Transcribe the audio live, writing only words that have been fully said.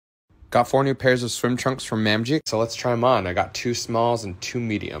Got 4 new pairs of swim trunks from Mamji, so let's try them on. I got 2 smalls and 2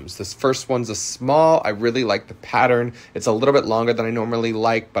 mediums. This first one's a small. I really like the pattern. It's a little bit longer than I normally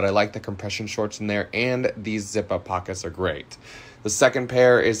like, but I like the compression shorts in there, and these zip-up pockets are great. The second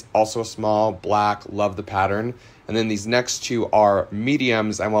pair is also a small, black, love the pattern. And then these next 2 are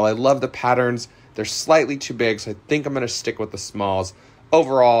mediums, and while I love the patterns, they're slightly too big, so I think I'm going to stick with the smalls.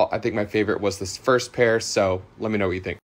 Overall, I think my favorite was this first pair, so let me know what you think.